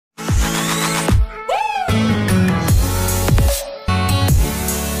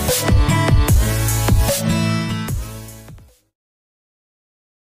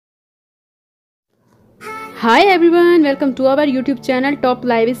Hi everyone, welcome to our YouTube channel Top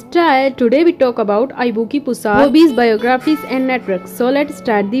Lifestyle. Today we talk about Aybuke Pusat, hobbies, biographies and networks. So let's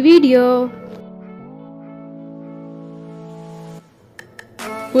start the video.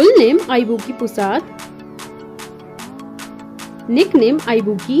 Full name Aybuke Pusat, nickname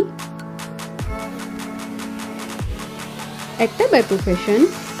Aybuke, actor by profession,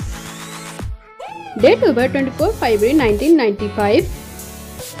 date of birth 24 February 1995,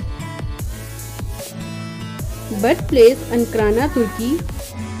 birthplace Ankara, Turkey,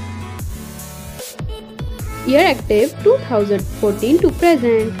 year active 2014 to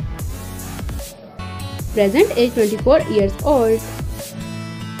present, present age 24 years old,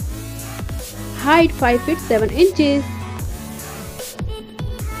 height 5 feet 7 inches,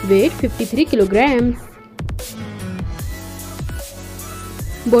 weight 53 kilograms,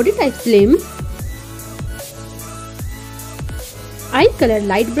 body type slim, eye color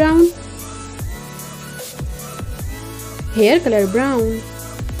light brown, hair color brown,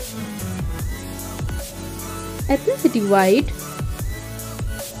 ethnicity white,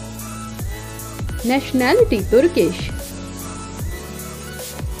 nationality Turkish,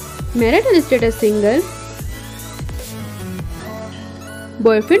 marital status single,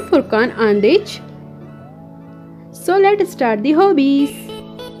 boyfriend Furkan Andich. So let's start the hobbies.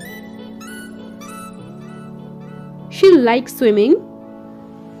 She likes swimming,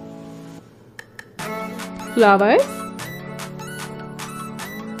 flowers,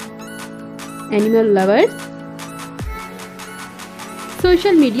 animal lovers,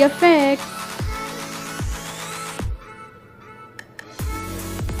 social media facts,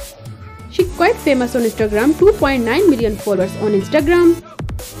 she quite famous on Instagram, 2.9 million followers on Instagram,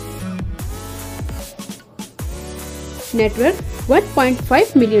 net worth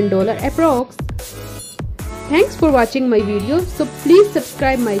 $1.5 million approx. Thanks for watching my video. So please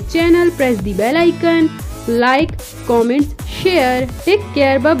subscribe my channel, press the bell icon, like, comments, share. Take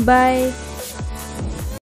care, bye bye.